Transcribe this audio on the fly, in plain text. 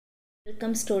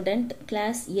Welcome student,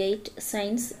 class 8,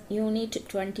 science, unit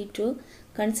 22,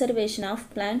 conservation of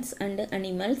plants and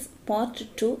animals, part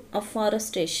 2,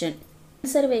 afforestation.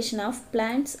 Conservation of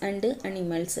plants and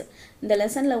animals. இந்த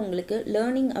லெசனில் உங்களுக்கு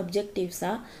learning objectives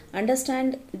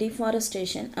understand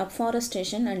deforestation,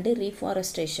 afforestation and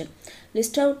reforestation.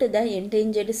 List out the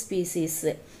endangered species.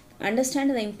 Understand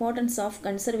the importance of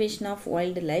conservation of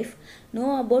wildlife. Know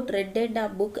about Red Data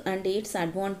book and its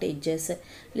advantages.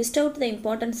 List out the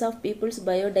importance of People's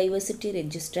Biodiversity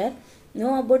Register.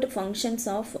 Know about functions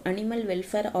of animal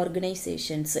welfare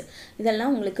organizations.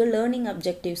 இதெல்லாம் உங்களுக்கு learning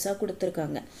objectives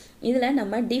கொடுத்துருக்காங்க. இதில்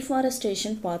நம்ம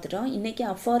deforestation பார்த்துட்டோம். இன்னைக்கு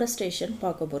afforestation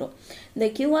பார்க்க போகிறோம். இந்த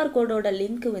QR கோடோட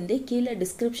லிங்க் வந்து கீழே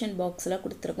டிஸ்கிரிப்ஷன் பாக்ஸில்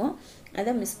கொடுத்துருக்கோம்.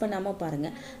 அதை மிஸ் பண்ணாமல்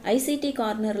பாருங்கள். ஐசிடி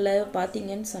கார்னரில்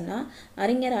பார்த்தீங்கன்னு சொன்னால்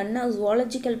அறிஞர் அண்ணா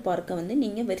ஜுவாலஜிக்கல் பார்க்கை வந்து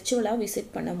நீங்கள் விர்ச்சுவலாக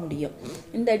விசிட் பண்ண முடியும்.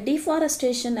 இந்த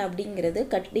டிஃபாரஸ்டேஷன் அப்படிங்கிறது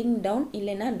கட்டிங் டவுன்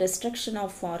இல்லைன்னா destruction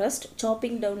of forest,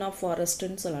 shopping down of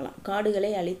ஃபாரஸ்ட்னு சொல்லலாம்.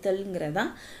 காடுகளை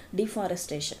அழித்தல்ங்கிறதான்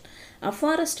டிஃபாரஸ்டேஷன்.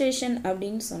 அஃபாரஸ்டேஷன்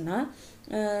அப்படின்னு சொன்னால்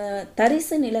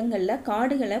தரிசு நிலங்களில்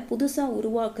காடுகளை புதுசாக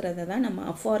உருவாக்குறத தான் நம்ம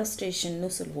அஃபாரஸ்டேஷன்னு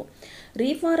சொல்லுவோம்.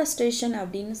 ரீஃபாரஸ்டேஷன்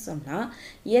அப்படின்னு சொன்னால்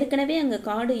ஏற்கனவே அங்கே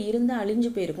காடு இருந்து அழிஞ்சு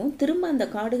போயிருக்கும், திரும்ப அந்த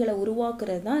காடுகளை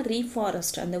உருவாக்குறது தான்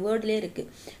ரீஃபாரஸ்ட். அந்த வேர்ட்லேயே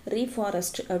இருக்குது,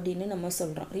 ரீஃபாரஸ்ட் அப்படின்னு நம்ம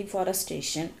சொல்கிறோம்.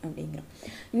 ரீஃபாரஸ்டேஷன் அப்படிங்கிறோம்.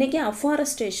 இன்றைக்கி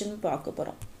அஃபாரஸ்டேஷன் பார்க்க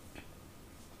போகிறோம்.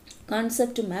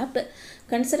 Concept map,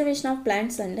 conservation of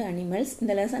plants and animals.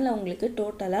 இந்த லெசனில் உங்களுக்கு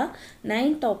டோட்டலாக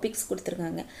 9 டாபிக்ஸ்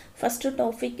கொடுத்துருக்காங்க. First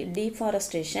topic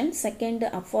deforestation, second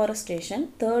afforestation,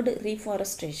 third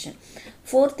reforestation,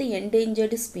 fourth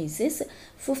endangered species,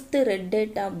 fifth red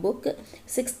data book,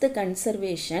 sixth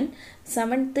conservation,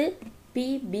 seventh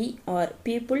PBR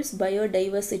People's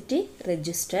Biodiversity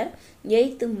Register,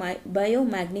 8th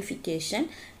Biomagnification,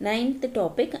 9th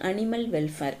topic Animal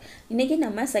Welfare. இன்னைக்கு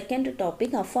நம்ம second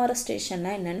topic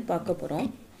அஃபாரஸ்டேஷன்னா என்னன்னு பார்க்க போகிறோம்.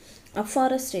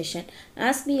 Afforestation.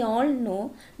 As we all know,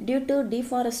 due to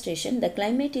deforestation, the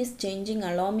climate is changing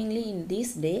alarmingly in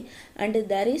this day and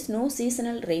there is no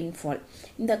seasonal rainfall.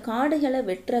 இந்த காடுகளை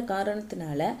வெட்டுற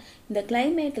காரணத்தினால இந்த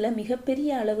கிளைமேட்டில்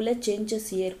மிகப்பெரிய அளவில்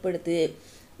சேஞ்சஸ் ஏற்படுது.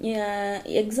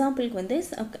 எக்ஸாம்பிளுக்கு வந்து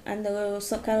அந்த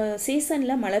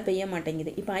சீசனில் மழை பெய்ய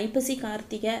மாட்டேங்குது. இப்போ ஐப்பசி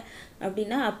கார்த்திகை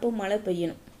அப்படின்னா அப்போ மழை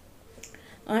பெய்யணும்.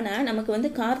 ஆனால் நமக்கு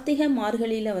வந்து கார்த்திகை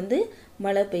மார்கழியில் வந்து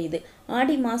மழை பெய்யுது.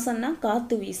 ஆடி மாதம்னா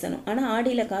காற்று வீசணும், ஆனால்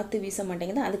ஆடியில் காற்று வீச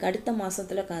மாட்டேங்குது, அதுக்கு அடுத்த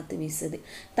மாதத்தில் காற்று வீசுது.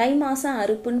 தை மாதம்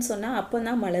அறுப்புன்னு சொன்னால் அப்போ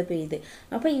தான் மழை பெய்யுது.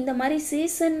 அப்போ இந்த மாதிரி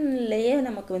சீசன்லேயே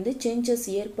நமக்கு வந்து சேஞ்சஸ்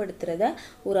ஏற்படுத்துகிறத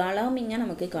ஒரு அலார்மிங்காக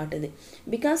நமக்கு காட்டுது.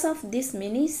 Because of this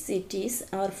many cities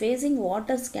are facing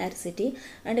water scarcity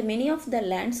and many of the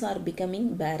lands are becoming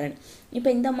பேரன். இப்போ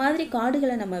இந்த மாதிரி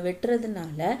காடுகளை நம்ம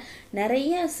வெட்டுறதுனால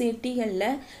நிறைய சிட்டிகளில்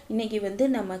இன்றைக்கி வந்து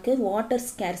நமக்கு வாட்டர்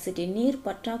ஸ்கேர்சிட்டி, நீர்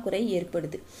பற்றாக்குறை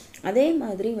ஏற்படுது. அதே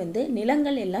மாதிரி வந்து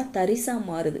நிலங்கள் எல்லாம் தரிசாக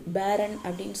மாறுது. பேரன்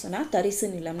அப்படின்னு சொன்னால் தரிசு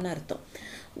நிலம்னு அர்த்தம்.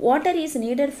 Water is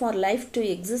needed for life to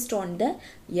exist on the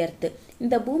earth.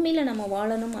 இந்த பூமியில் நம்ம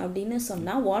வாழணும் அப்படின்னு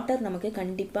சொன்னால் வாட்டர் நமக்கு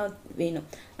கண்டிப்பாக வேணும்.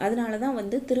 அதனால தான்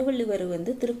வந்து திருவள்ளுவர்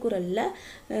வந்து திருக்குறளில்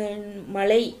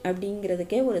மழை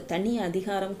அப்படிங்கிறதுக்கே ஒரு தனி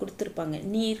அதிகாரம் கொடுத்துருப்பாங்க.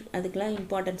 நீர் அதுக்கெலாம்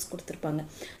இம்பார்ட்டன்ஸ் கொடுத்துருப்பாங்க.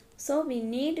 So we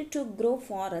need to grow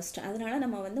forest. அதனால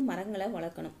நம்ம வந்து மரங்களை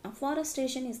வளர்க்கணும்.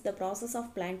 Afforestation is the process of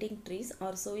planting trees or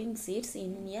sowing seeds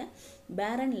in a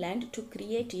barren land to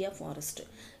create a forest.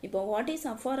 இப்போ வாட் இஸ்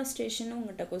அஃபாரஸ்டேஷன்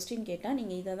உங்கள்கிட்ட கொஸ்டின் கேட்டால்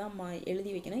நீங்கள் இதை தான்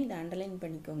எழுதி வைக்கணும், இதை அண்டர்லைன்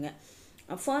பண்ணிக்கோங்க.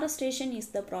 Afforestation is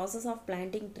the process of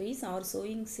planting trees or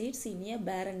sowing seeds in a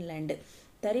barren land.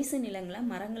 தரிசு நிலங்களை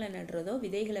மரங்களை நடுறதோ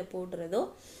விதைகளை போடுறதோ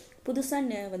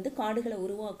புதுசாக வந்து காடுகளை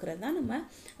உருவாக்குறது தான் நம்ம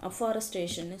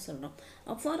அஃபாரஸ்டேஷன்னு சொல்கிறோம்.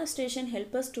 Afforestation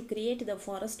help us to create the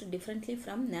forest differently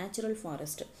from natural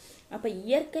forest. அப்போ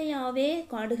இயற்கையாகவே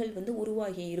காடுகள் வந்து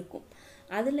உருவாகி இருக்கும்,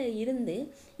 அதில் இருந்து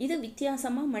இது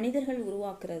வித்தியாசமாக மனிதர்கள்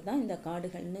உருவாக்குறது தான் இந்த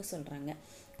காடுகள்னு சொல்கிறாங்க.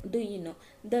 Do you know?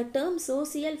 The term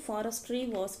social forestry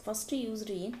was first used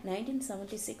in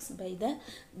 1976 by the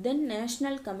then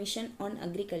National Commission on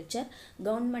Agriculture,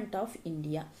 Government of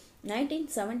India.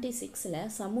 1976ல்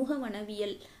சமூக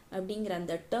வனவியல் அப்படிங்கிற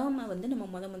அந்த டேர்மை வந்து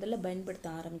நம்ம முதல்ல பயன்படுத்த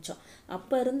ஆரம்பித்தோம்.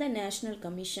 அப்போ இருந்த national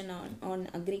commission on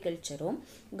அக்ரிகல்ச்சரும்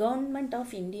government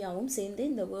of இந்தியாவும் சேர்ந்து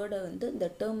இந்த வேர்டை வந்து இந்த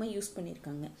டேர்மை யூஸ்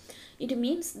பண்ணியிருக்காங்க. இட்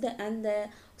மீன்ஸ் அந்த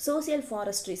சோசியல்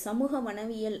ஃபாரஸ்ட்ரி, சமூக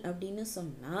வனவியல் அப்படின்னு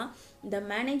சொன்னால் the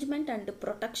management and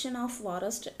protection of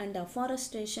forest and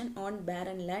afforestation on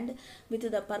பேரன் land with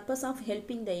the purpose of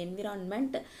helping the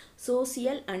environment,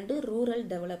 social and rural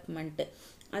development.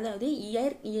 அதாவது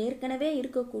ஏற்கனவே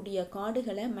இருக்கக்கூடிய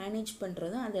காடுகளை மேனேஜ்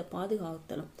பண்ணுறதும் அதை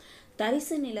பாதுகாத்தலும்,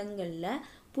 தரிசு நிலங்களில்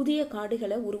புதிய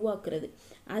காடுகளை உருவாக்குறது,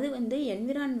 அது வந்து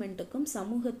என்விரான்மெண்ட்டுக்கும்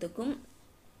சமூகத்துக்கும்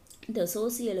இந்த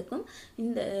சோசியலுக்கும்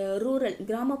இந்த ரூரல்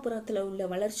கிராமப்புறத்தில் உள்ள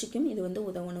வளர்ச்சிக்கும் இது வந்து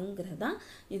உதவணுங்கிறது தான்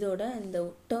இதோட இந்த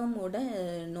டேர்மோட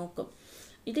நோக்கம்.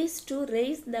 It is to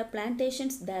raise the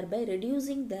plantations, thereby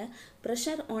reducing the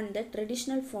pressure on the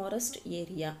traditional forest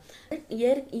area.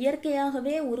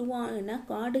 இயற்கையாகவே உருவான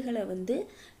காடுகளை வந்து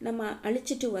நம்ம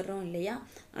அழிச்சிட்டு வர்றோம் இல்லையா,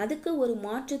 அதுக்கு ஒரு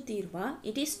மாற்று தீர்வா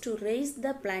it is to raise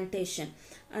the plantation,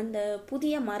 அந்த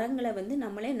புதிய மரங்களை வந்து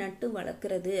நம்மளே நட்டு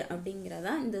வளர்க்குறது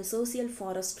அப்படிங்கிறதா இந்த சோசியல்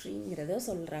ஃபாரஸ்ட்ரிங்கிறத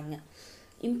சொல்கிறாங்க.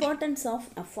 Importance of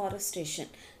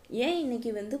afforestation. ஏன்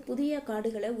இன்றைக்கி வந்து புதிய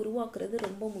காடுகளை உருவாக்குறது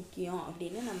ரொம்ப முக்கியம்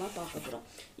அப்படின்னு நம்ம பார்க்க போகிறோம்.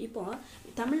 இப்போ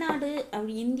தமிழ்நாடு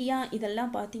அப்படி இந்தியா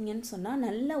இதெல்லாம் பார்த்தீங்கன்னு சொன்னால்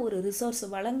நல்ல ஒரு ரிசோர்ஸ்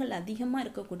வளங்கள் அதிகமாக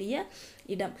இருக்கக்கூடிய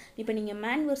இடம். இப்போ நீங்கள்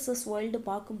மேன் வர்சஸ் வேர்ல்டு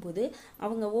பார்க்கும்போது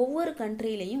அவங்க ஒவ்வொரு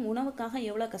கண்ட்ரிலையும் உணவுக்காக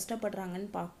எவ்வளோ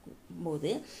கஷ்டப்படுறாங்கன்னு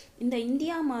பார்க்கும்போது இந்த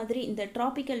இந்தியா மாதிரி இந்த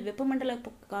டிராபிக்கல் வெப்பமண்டல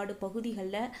காடு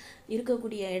பகுதிகளில்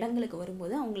இருக்கக்கூடிய இடங்களுக்கு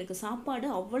வரும்போது அவங்களுக்கு சாப்பாடு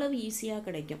அவ்வளவு ஈஸியாக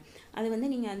கிடைக்கும். அது வந்து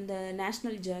நீங்கள் அந்த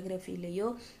நேஷ்னல் ஜியோகிராஃபிலேயோ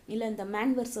இல்லை இந்த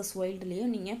மேன் வர்சஸ் வைல்டுலேயோ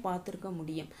நீங்கள் பார்த்துருக்க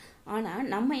முடியும். ஆனால்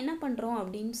நம்ம என்ன பண்ணுறோம்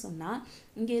அப்படின்னு சொன்னால்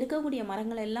இங்கே இருக்கக்கூடிய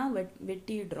மரங்கள் எல்லாம்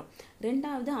வெட்டிடுறோம்.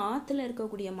 ரெண்டாவது ஆற்றுல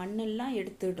இருக்கக்கூடிய மண்ணெல்லாம்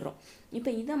எடுத்துடுறோம்.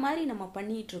 இப்போ இதை மாதிரி நம்ம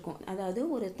பண்ணிகிட்ருக்கோம். அதாவது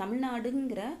ஒரு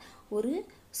தமிழ்நாடுங்கிற ஒரு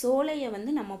சோலையை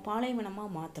வந்து நம்ம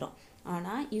பாலைவனமாக மாற்றுறோம்.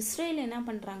 ஆனால் இஸ்ரேல் என்ன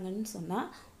பண்ணுறாங்கன்னு சொன்னால்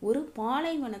ஒரு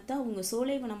பாலைவனத்தை அவங்க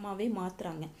சோலைவனமாகவே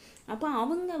மாற்றுறாங்க. அப்போ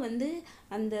அவங்க வந்து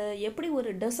அந்த எப்படி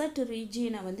ஒரு டெசர்ட்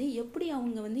ரீஜியனை வந்து எப்படி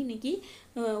அவங்க வந்து இன்றைக்கி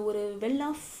ஒரு வெல்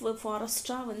ஆஃப்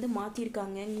ஃபாரஸ்டாக வந்து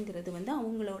மாற்றிருக்காங்கங்கிறது வந்து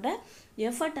அவங்களோட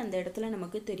எஃபர்ட் அந்த இடத்துல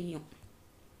நமக்கு தெரியும்.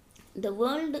 The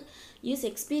world is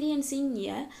experiencing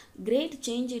a great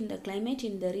change in the climate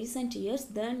in the recent years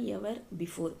than ever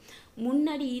before.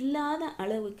 முன்னாடி இல்லாத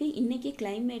அளவுக்கு இன்னைக்கு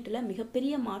கிளைமேட்டில்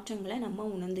மிகப்பெரிய மாற்றங்களை நம்ம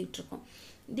உணர்ந்துட்டு இருக்கோம்.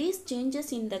 These changes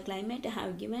in the climate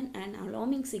have given an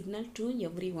alarming signal to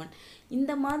everyone.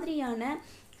 இந்த மாதிரியான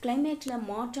கிளைமேட்டில்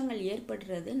மாற்றங்கள்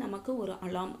ஏற்படுறது நமக்கு ஒரு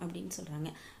அலாம் அப்படின்னு சொல்கிறாங்க.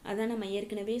 அதான் நம்ம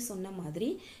ஏற்கனவே சொன்ன மாதிரி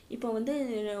இப்போ வந்து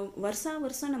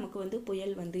வருஷம் நமக்கு வந்து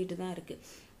புயல் வந்துட்டு தான் இருக்குது.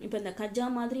 இப்போ இந்த கஜா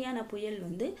மாதிரியான புயல்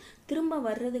வந்து திரும்ப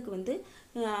வர்றதுக்கு வந்து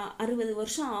 60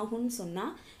 வருஷம் ஆகும்னு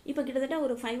சொன்னால் இப்போ கிட்டத்தட்ட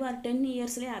ஒரு 5 or 10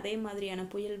 இயர்ஸ்லேயே அதே மாதிரியான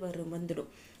புயல் வந்துடும்.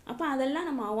 அப்போ அதெல்லாம்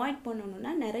நம்ம அவாய்ட்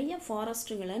பண்ணணும்னா நிறைய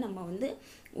ஃபாரஸ்ட்டுகளை நம்ம வந்து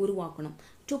உருவாக்கணும்.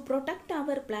 To protect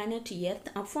our planet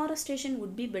earth afforestation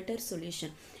would be better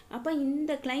solution. அப்போ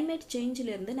இந்த கிளைமேட்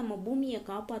சேஞ்சிலேருந்து நம்ம பூமியை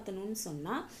காப்பாற்றணும்னு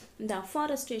சொன்னால் இந்த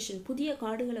அஃபாரஸ்டேஷன் புதிய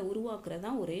காடுகளை உருவாக்குறது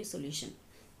தான் ஒரே solution.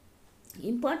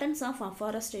 Importance of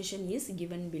afforestation is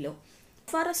given below.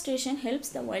 Afforestation helps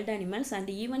the wild animals and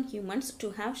even humans to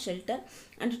have shelter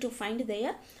and to find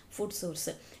their food source.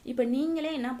 இப்போ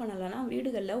நீங்களே என்ன பண்ணலாம்னா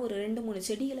வீடுகளில் ஒரு 2-3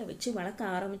 செடிகளை வச்சு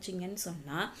வளர்க்க ஆரம்பிச்சிங்கன்னு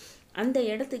சொன்னால் அந்த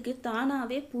இடத்துக்கு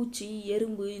தானாகவே பூச்சி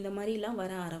எறும்பு இந்த மாதிரிலாம்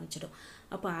வர ஆரம்பிச்சிடும்.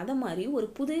 அப்போ அதை மாதிரி ஒரு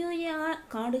புதிய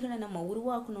காடுகளை நம்ம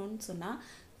உருவாக்கணும்னு சொன்னால்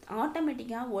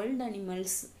ஆட்டோமேட்டிக்காக வைல்ட்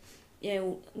அனிமல்ஸ்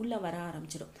உள்ளே வர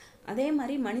ஆரம்பிச்சிடும். அதே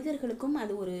மாதிரி மனிதர்களுக்கும்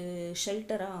அது ஒரு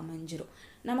ஷெல்டராக அமைஞ்சிடும்.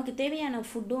 நமக்கு தேவையான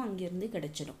ஃபுட்டும் அங்கேருந்து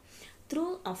கிடைச்சிடும். Through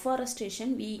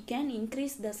afforestation we can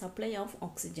increase the supply of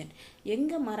oxygen.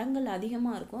 எங்கே மரங்கள்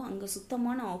அதிகமாக இருக்கோ அங்கே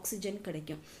சுத்தமான ஆக்சிஜன்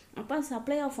கிடைக்கும். அப்போ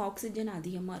சப்ளை ஆஃப் ஆக்சிஜன்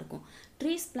அதிகமாக இருக்கும்.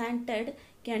 Trees planted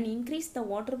can increase the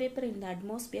water vapour in the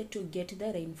atmosphere to get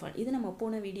the rainfall. இது நம்ம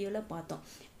போன வீடியோவில் பார்த்தோம்.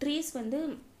 ட்ரீஸ் வந்து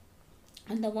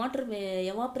அந்த வாட்டர்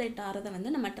எவாப்ரேட் ஆகிறத வந்து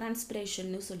நம்ம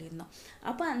டிரான்ஸ்பிரேஷன்னு சொல்லியிருந்தோம்.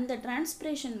 அப்போ அந்த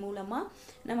டிரான்ஸ்பிரேஷன் மூலமாக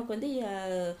நமக்கு வந்து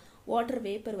வாட்டர்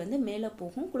வேப்பர் வந்து மேலே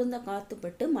போகும், குளிர்ந்த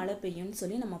காற்றுப்பட்டு மழை பெய்யும்னு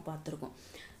சொல்லி நம்ம பார்த்துருக்கோம்.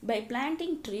 By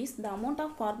planting trees, the amount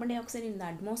of carbon dioxide in the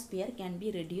atmosphere can be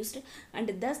reduced and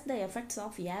thus the effects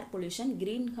of air pollution,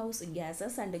 greenhouse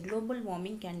gases and global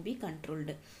warming can be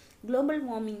controlled. Global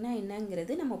வார்மிங்னா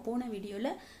என்னங்கிறது நம்ம போன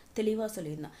வீடியோவில் தெளிவாக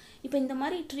சொல்லியிருந்தோம். இப்போ இந்த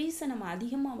மாதிரி ட்ரீஸை நம்ம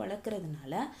அதிகமாக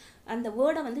வளர்க்குறதுனால அந்த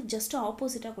வேர்டை வந்து ஜஸ்ட்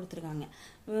ஆப்போசிட்டாக கொடுத்துருக்காங்க.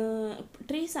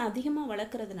 ட்ரீஸை அதிகமாக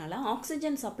வளர்க்குறதுனால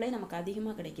ஆக்சிஜன் சப்ளை நமக்கு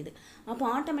அதிகமாக கிடைக்கிது. அப்போ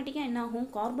ஆட்டோமேட்டிக்காக என்ன ஆகும்,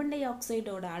 கார்பன் டை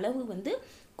ஆக்சைடோட அளவு வந்து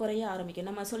குறைய ஆரம்பிக்கும்.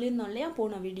 நம்ம சொல்லியிருந்தோம் இல்லையா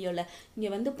போன வீடியோவில், இங்கே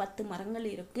வந்து 10 மரங்கள்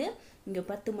இருக்குது, இங்கே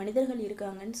 10 மனிதர்கள்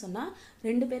இருக்காங்கன்னு சொன்னால்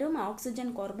 2 பேரும்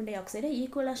ஆக்சிஜன் கார்பன் டை ஆக்சைடை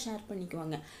ஈக்குவலாக ஷேர்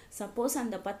பண்ணிக்குவாங்க. சப்போஸ்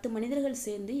அந்த 10 மனிதர்கள்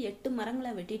சேர்ந்து 8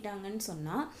 மரங்களை வெட்டிட்டாங்கன்னு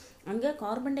சொன்னால் அங்கே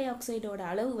கார்பன் டை ஆக்சைடோட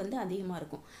அளவு வந்து அதிகமாக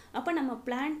இருக்கும். அப்போ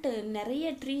நம்ம நிறைய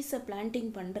ட்ரீஸை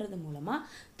பிளான்டிங் பண்ணுறது மூலமாக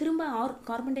திரும்ப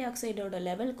கார்பன் டை ஆக்சைடோட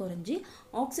லெவல் குறைஞ்சி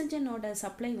ஆக்சிஜனோட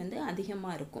சப்ளை வந்து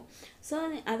அதிகமாக இருக்கும். ஸோ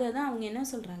அதை தான் அவங்க என்ன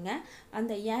சொல்கிறாங்க,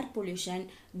 அந்த ஏர் பொல்யூஷன்,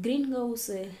 க்ரீன் ஹவுஸ்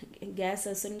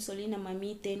கேஸஸ்ன்னு சொல்லி நம்ம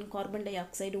methane, carbon di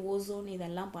oxide, ozone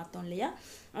இதெல்லாம் பார்த்தோம் இல்லையா,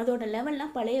 அதோட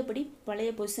லெவல்லாம்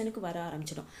பழைய பொசிஷனுக்கு வர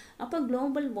ஆரம்பிச்சிடும். அப்போ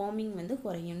குளோபல் வார்மிங் வந்து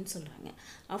குறையும்னு சொல்கிறாங்க.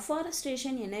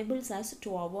 Afforestation enables us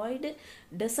to avoid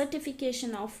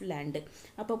desertification of land.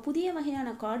 அப்போ புதிய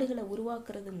வகையான காடுகளை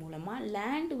உருவாக்குறது மூலமாக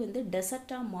லேண்டு வந்து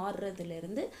டெசர்ட்டாக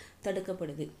மாறுறதுலேருந்து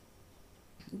தடுக்கப்படுது.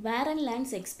 Barren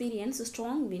lands experience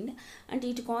strong wind and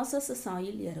it causes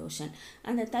soil erosion.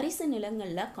 அந்த தரிசு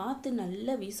நிலங்களில் காற்று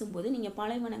நல்லா வீசும்போது நீங்கள்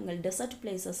பாலைவனங்கள் டெசர்ட்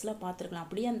பிளேசஸில் பார்த்துருக்கலாம்,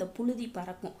 அப்படியே அந்த புழுதி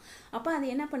பறக்கும். அப்போ அது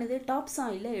என்ன பண்ணுது, டாப்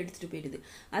சாயிலில் எடுத்துகிட்டு போயிடுது.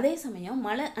 அதே சமயம்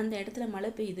அந்த இடத்துல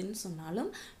மழை பெய்யுதுன்னு சொன்னாலும்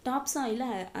டாப் சாயிலை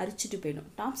அரிச்சிட்டு போயிடும்.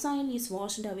 Top soil is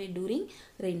washed away touring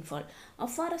rainfall.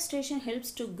 Afforestation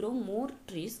helps to grow more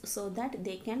trees so that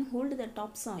they can hold the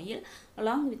top soil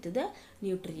along with the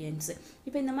nutrients.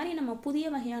 இப்போ இந்த மாதிரி நம்ம புதிய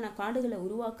வகையான காடுகளை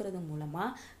உருவாக்குறது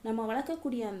மூலமாக நம்ம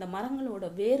வளர்க்கக்கூடிய அந்த மரங்களோட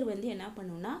வேர் வந்து என்ன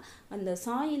பண்ணுன்னா அந்த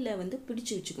சாயிலை வந்து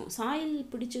பிடிச்சு வச்சுக்கும். சாயில்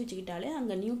பிடிச்சு வச்சுக்கிட்டாலே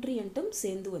அங்கே நியூட்ரியன்ட்டும்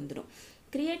சேர்ந்து வந்துடும்.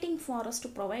 Creating forest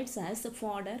provides us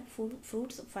fodder, food,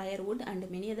 fruits, firewood and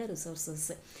many other resources.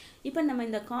 இப்போ நம்ம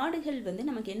இந்த காடுகள் வந்து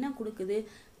நமக்கு என்ன கொடுக்குது,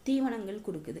 தீவனங்கள்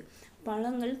கொடுக்குது,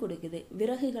 பழங்கள் கொடுக்குது,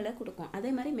 விறகுகளை கொடுக்கும். அதே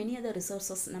மாதிரி மெனி அதர்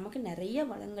ரிசோர்ஸஸ், நமக்கு நிறைய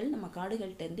வளங்கள் நம்ம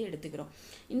காடுகள்கிட்டேருந்து எடுத்துக்கிறோம்.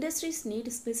 Industries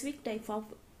NEET specific type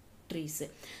of trees.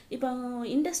 இப்போ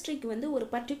இண்டஸ்ட்ரிக்கு வந்து ஒரு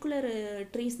பர்டிகுலர்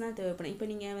ட்ரீஸ் தான் தேவைப்படும். இப்போ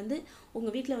நீங்கள் வந்து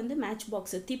உங்கள் வீட்டில் வந்து மேட்ச்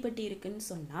பாக்ஸு தீப்பெட்டி இருக்குதுன்னு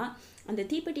சொன்னால் அந்த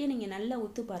தீப்பெட்டியை நீங்கள் நல்லா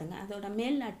ஒத்து பாருங்கள், அதோட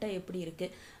மேல் அட்டை எப்படி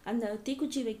இருக்குது, அந்த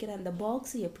தீக்குச்சி வைக்கிற அந்த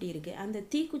பாக்ஸ் எப்படி இருக்குது, அந்த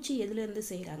தீக்குச்சி எதுலேருந்து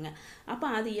செய்கிறாங்க, அப்போ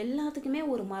அது எல்லாத்துக்குமே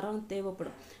ஒரு மரம்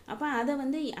தேவைப்படும். அப்போ அதை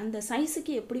வந்து அந்த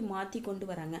சைஸுக்கு எப்படி மாற்றி கொண்டு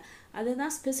வராங்க,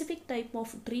 அதுதான் ஸ்பெசிஃபிக் டைப்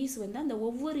ஆஃப் ட்ரீஸ் வந்து அந்த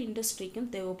ஒவ்வொரு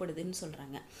இண்டஸ்ட்ரிக்கும் தேவைப்படுதுன்னு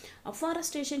சொல்கிறாங்க.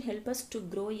 Afforestation help us to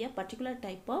grow a particular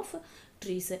type of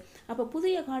trees. அப்போ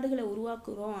புதிய காடுகளை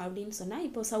உருவாக்குறோம் அப்படின்னு சொன்னால்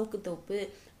இப்போ சவுக்கு தோப்பு,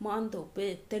 மாந்தோப்பு,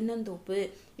 தென்னந்தோப்பு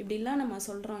இப்படிலாம் நம்ம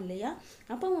சொல்கிறோம் இல்லையா.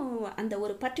 அப்போ அந்த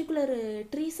ஒரு பர்டிகுலர்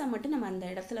ட்ரீஸை மட்டும் நம்ம அந்த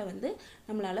இடத்துல வந்து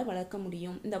நம்மளால் வளர்க்க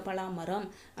முடியும். இந்த பலாமரம்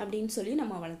அப்படின்னு சொல்லி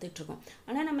நம்ம வளர்த்துட்ருக்கோம்.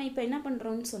 ஆனால் நம்ம இப்போ என்ன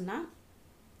பண்ணுறோம்னு சொன்னால்,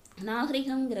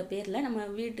 நாகரிகங்கிற பேரில் நம்ம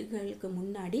வீட்டுகளுக்கு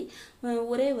முன்னாடி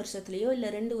ஒரே வருஷத்துலேயோ இல்லை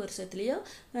 2 வருஷத்துலேயோ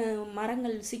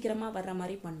மரங்கள் சீக்கிரமாக வர்ற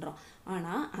மாதிரி பண்ணுறோம்.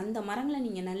 ஆனால் அந்த மரங்களை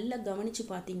நீங்கள் நல்லா கவனித்து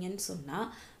பார்த்தீங்கன்னு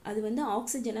சொன்னால் அது வந்து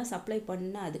ஆக்சிஜனை சப்ளை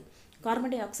பண்ணாது,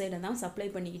 கார்பன் டை ஆக்சைடை தான் சப்ளை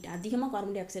பண்ணிக்கிட்டு அதிகமாக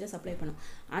கார்பன் டை ஆக்சைடை சப்ளை பண்ணும்.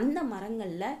 அந்த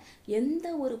மரங்களில் எந்த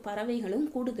ஒரு பறவைகளும்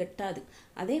கூடு கட்டாது.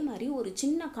 அதே மாதிரி ஒரு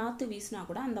சின்ன காற்று வீசினா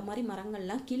கூட அந்த மாதிரி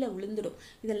மரங்கள்லாம் கீழே விழுந்துடும்.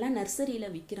 இதெல்லாம்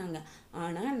நர்சரியில் விற்கிறாங்க.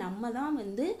 ஆனால் நம்ம தான்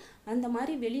வந்து அந்த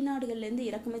மாதிரி வெளிநாடுகள்லேருந்து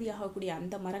இறக்குமதி ஆகக்கூடிய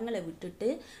அந்த மரங்களை விட்டுட்டு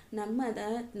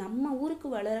நம்ம ஊருக்கு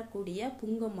வளரக்கூடிய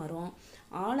புங்க மரம்,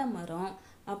 ஆலமரம்,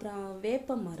 அப்புறம்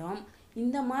வேப்ப மரம்,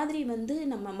 இந்த மாதிரி வந்து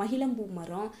நம்ம மகிழம்பூ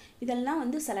மரம் இதெல்லாம்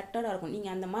வந்து செலக்டடாக இருக்கும்.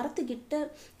 நீங்கள் அந்த மரத்துக்கிட்ட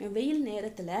வெயில்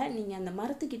நேரத்தில் நீங்கள் அந்த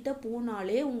மரத்துக்கிட்ட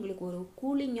போனாலே உங்களுக்கு ஒரு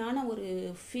கூலிங்கான ஒரு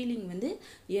ஃபீலிங் வந்து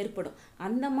ஏற்படும்.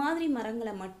 அந்த மாதிரி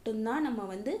மரங்களை மட்டும்தான் நம்ம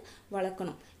வந்து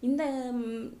வளர்க்கணும். இந்த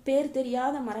பேர்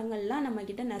தெரியாத மரங்கள்லாம்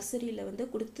நம்மக்கிட்ட நர்சரியில் வந்து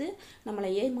கொடுத்து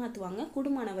நம்மளை ஏமாற்றுவாங்க.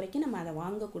 கூடுமான வரைக்கும் நம்ம அதை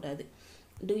வாங்கக்கூடாது.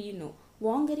 Do you know?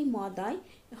 Wangari Maathai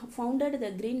founded the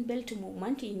Green Belt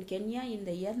movement in Kenya in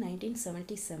the year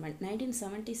 1977.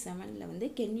 1977ல வந்து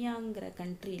கென்யாங்கிற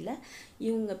கண்ட்ரியில்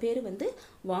இவங்க பேர் வந்து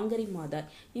வாங்கரி மாதாய்.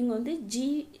 இவங்க வந்து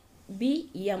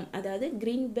GBM அதாவது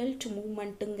கிரீன் பெல்ட்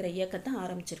மூவ்மெண்ட்டுங்கிற இயக்கத்தை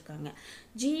ஆரம்பிச்சிருக்காங்க.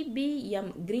 GBM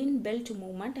Green Belt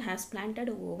Movement has planted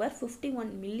over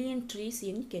 51 million trees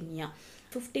in Kenya.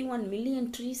 51 million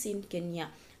trees in Kenya.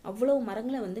 அவ்வளோ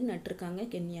மரங்களை வந்து நட்டிருக்காங்க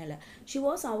கென்யாவில். She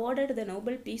was awarded the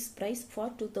Nobel piece price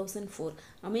for 2004.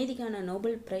 அமைதிக்கான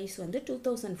நோபல் ப்ரைஸ் வந்து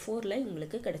 2004ல்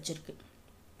இவங்களுக்கு கிடச்சிருக்கு.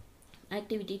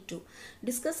 Activity 2.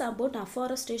 Discuss about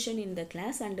afforestation in the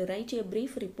class and write a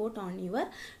brief report on your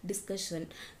discussion.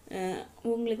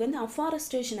 உங்களுக்கு வந்து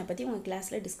அஃபாரஸ்டேஷனை பற்றி உங்கள்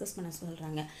கிளாஸில் டிஸ்கஸ் பண்ண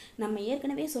சொல்கிறாங்க. நம்ம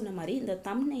ஏற்கனவே சொன்ன மாதிரி இந்த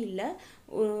தம்ப்நெயிலில்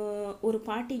ஒரு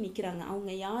பாட்டி நிற்கிறாங்க,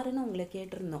 அவங்க யாருன்னு உங்களை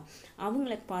கேட்டிருந்தோம்,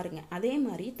 அவங்கள பாருங்கள். அதே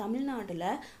மாதிரி தமிழ்நாட்டில்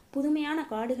புதுமையான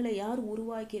காடுகளை யார்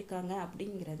உருவாக்கியிருக்காங்க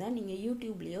அப்படிங்கிறத நீங்கள்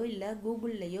யூடியூப்லேயோ இல்லை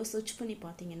கூகுள்லேயோ சர்ச் பண்ணி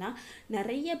பார்த்தீங்கன்னா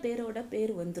நிறைய பேரோட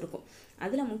பேர் வந்திருக்கும்.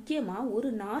 அதில் முக்கியமாக ஒரு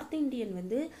நார்த் இந்தியன்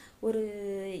வந்து ஒரு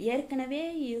ஏற்கனவே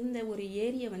இருந்த ஒரு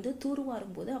ஏரியை வந்து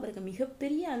தூர்வாரும் போது அவருக்கு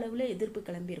மிகப்பெரிய அளவில் எதிர்ப்பு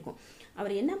கிளம்பியிருக்கும்.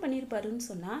 அவர் என்ன பண்ணியிருப்பாருன்னு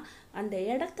சொன்னால், அந்த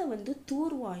இடத்த வந்து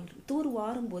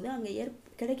தூர்வாரும் போது அங்கே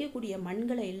கிடைக்கக்கூடிய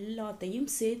மண்களை எல்லாத்தையும்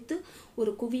சேர்த்து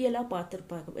ஒரு குவியலாக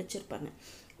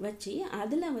வச்சு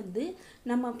அதில் வந்து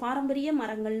நம்ம பாரம்பரிய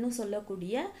மரங்கள்னு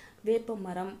சொல்லக்கூடிய வேப்ப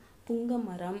மரம், புங்க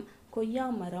மரம், கொய்யா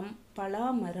மரம், பலா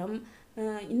மரம்,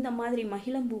 இந்த மாதிரி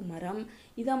மகிழம்பூ மரம்,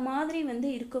 இதை மாதிரி வந்து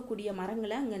இருக்கக்கூடிய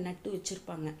மரங்களை அங்கே நட்டு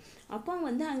வச்சுருப்பாங்க. அப்போ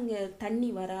வந்து அங்கே தண்ணி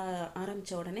வர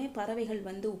ஆரம்பித்த உடனே பறவைகள்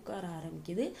வந்து உட்கார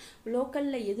ஆரம்பிக்குது.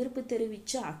 லோக்கலில் எதிர்ப்பு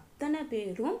தெரிவித்த அத்தனை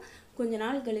பேரும் கொஞ்ச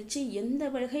நாள் கழித்து எந்த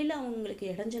வகையில் அவங்களுக்கு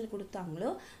இடைஞ்சல்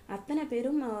கொடுத்தாங்களோ அத்தனை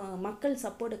பேரும் மக்கள்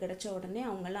சப்போர்ட் கிடைச்ச உடனே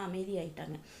அவங்கெல்லாம்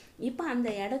அமைதியாயிட்டாங்க. இப்போ அந்த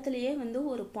இடத்துலையே வந்து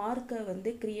ஒரு பார்க்கை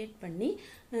வந்து கிரியேட் பண்ணி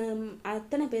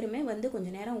அத்தனை பேருமே வந்து கொஞ்ச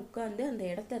நேரம் உட்காந்து அந்த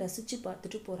இடத்த ரசித்து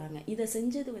பார்த்துட்டு போகிறாங்க. இதை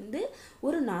செஞ்சது வந்து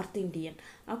ஒரு நார்த் இந்தியன்.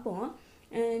 அப்போது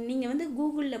நீங்கள் வந்து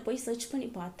கூகுளில் போய் சர்ச் பண்ணி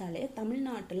பார்த்தாலே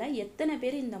தமிழ்நாட்டில் எத்தனை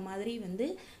பேர் இந்த மாதிரி வந்து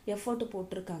எஃபோர்ட்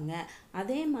போட்டிருக்காங்க.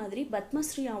 அதே மாதிரி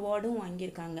பத்மஸ்ரீ அவார்டும்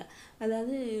வாங்கியிருக்காங்க.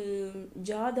 அதாவது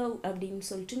ஜாதவ் அப்படின்னு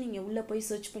சொல்லிட்டு நீங்கள் உள்ளே போய்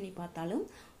சர்ச் பண்ணி பார்த்தாலும்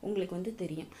உங்களுக்கு வந்து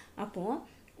தெரியும்.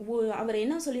 அப்போது அவர்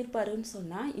என்ன சொல்லியிருப்பாருன்னு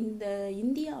சொன்னால், இந்த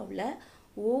இந்தியாவில்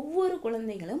ஒவ்வொரு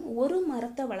குழந்தைகளும் ஒரு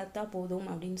மரத்தை வளர்த்தா போதும்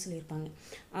அப்படின்னு சொல்லியிருப்பாங்க.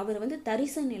 அவர் வந்து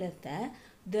தரிசு நிலத்தை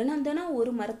தினம்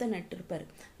ஒரு மரத்தை நட்டிருப்பார்.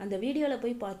 அந்த வீடியோவில்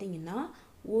போய் பார்த்தீங்கன்னா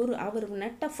அவர்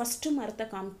நட்ட ஃபஸ்ட்டு மரத்தை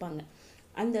காமிப்பாங்க.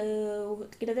 அந்த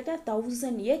கிட்டத்தட்ட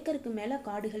 1000 ஏக்கருக்கு மேலே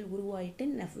காடுகள் உருவாயிட்டு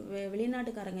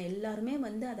வெளிநாட்டுக்காரங்க எல்லாருமே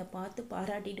வந்து அதை பார்த்து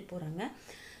பாராட்டிட்டு போகிறாங்க.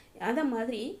 அதை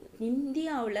மாதிரி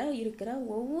இந்தியாவில் இருக்கிற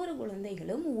ஒவ்வொரு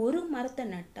குழந்தைகளும் ஒரு மரத்தை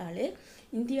நட்டாலே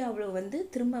இந்தியாவில் வந்து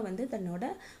திரும்ப வந்து தன்னோட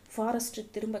ஃபாரஸ்ட்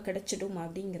திரும்ப கிடைச்சிடும்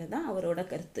அப்படிங்கிறது தான் அவரோட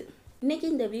கருத்து. இன்றைக்கி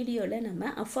இந்த வீடியோவில் நம்ம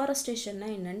அஃபாரஸ்டேஷன்னா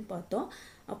என்னன்னு பார்த்தோம்.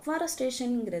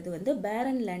 அஃபாரஸ்டேஷனுங்கிறது வந்து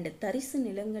பேரன் லேண்டு, தரிசு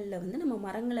நிலங்களில் வந்து நம்ம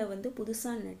மரங்களை வந்து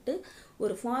புதுசாக நட்டு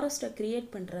ஒரு ஃபாரஸ்ட்டை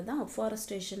க்ரியேட் பண்ணுறது தான்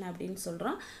அஃபாரஸ்டேஷன் அப்படின்னு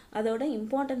சொல்கிறோம். அதோட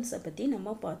இம்பார்ட்டன்ஸை பற்றி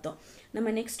நம்ம பார்த்தோம்.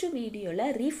 நம்ம நெக்ஸ்ட் வீடியோவில்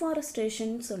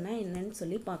ரீஃபாரஸ்டேஷன் சொன்னால் என்னன்னு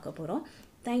சொல்லி பார்க்க போகிறோம்.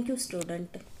 Thank you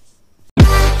student.